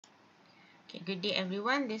Okay, good day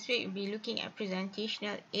everyone. This week we'll be looking at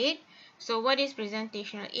presentational aid. So what is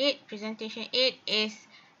presentational aid? Presentation aid is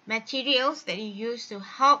materials that you use to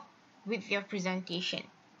help with your presentation.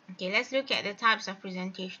 Okay, let's look at the types of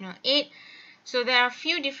presentational aid. So there are a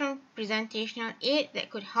few different presentational aid that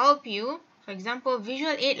could help you. For example,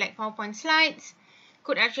 visual aid like PowerPoint slides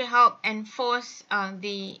could actually help enforce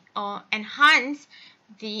or enhance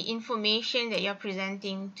the information that you're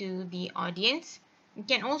presenting to the audience. It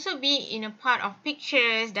can also be in a part of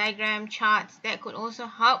pictures, diagram, charts that could also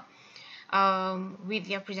help with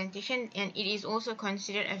your presentation, and it is also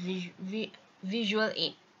considered a visual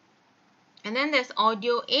aid. And then there's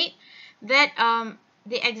audio aid that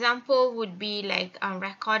the example would be like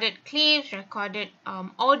recorded clips, recorded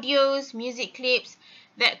audios, music clips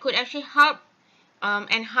that could actually help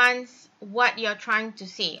enhance what you're trying to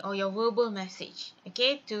say or your verbal message,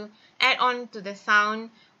 okay, to add on to the sound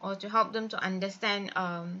or to help them to understand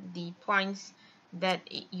the points that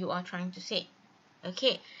you are trying to say.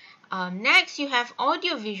 Okay, next you have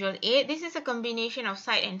audio visual aid. This is a combination of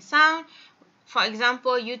sight and sound. For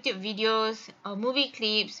example, YouTube videos or movie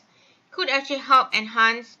clips could actually help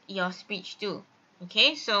enhance your speech too.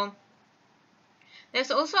 Okay, so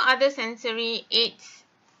there's also other sensory aids,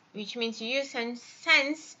 which means you use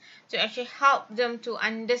sense to actually help them to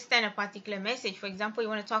understand a particular message. For example, you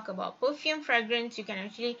want to talk about perfume, fragrance, you can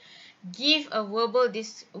actually give a verbal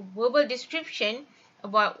description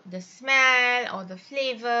about the smell or the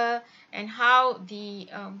flavor and how the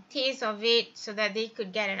taste of it, so that they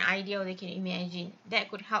could get an idea or they can imagine. That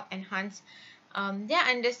could help enhance their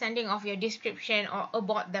understanding of your description or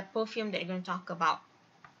about the perfume that you're going to talk about.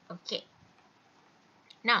 Okay.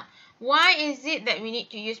 Now, why is it that we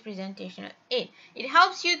need to use presentational aid? It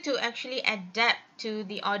helps you to actually adapt to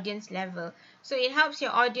the audience level. So it helps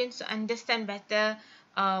your audience to understand better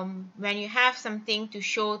when you have something to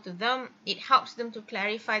show to them. It helps them to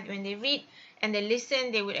clarify when they read and they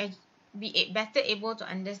listen, they would be better able to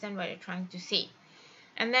understand what you're trying to say.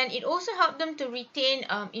 And then it also helps them to retain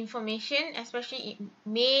information, especially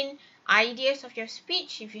main ideas of your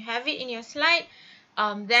speech. If you have it in your slide,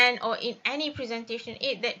 then or in any presentation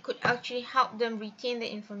aid, that could actually help them retain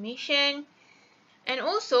the information. And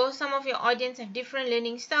also, some of your audience have different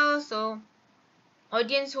learning styles. So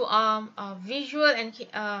audience who are visual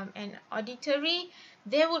and auditory,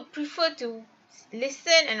 they would prefer to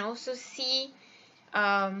listen and also see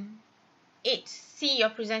see your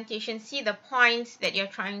presentation, see the points that you're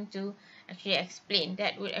trying to actually explain.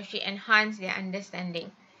 That would actually enhance their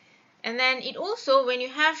understanding. And then it also, when you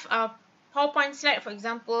have a PowerPoint slide, for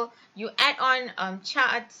example, you add on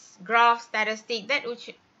charts, graphs, statistics,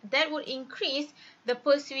 that would increase the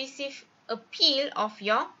persuasive appeal of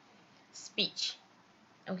your speech.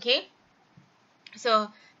 Okay, so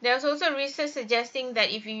there's also research suggesting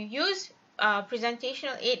that if you use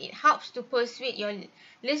presentational aid, it helps to persuade your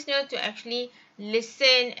listener to actually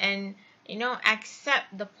listen and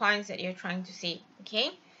accept the points that you're trying to say.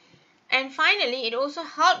 Okay. And finally, it also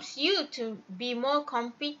helps you to be more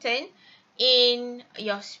competent in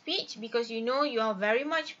your speech, because you are very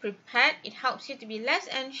much prepared. It helps you to be less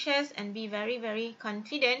anxious and be very, very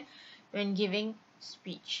confident when giving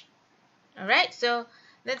speech. Alright, so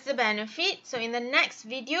that's the benefit. So in the next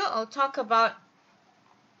video, I'll talk about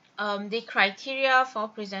the criteria for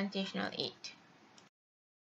presentational aid.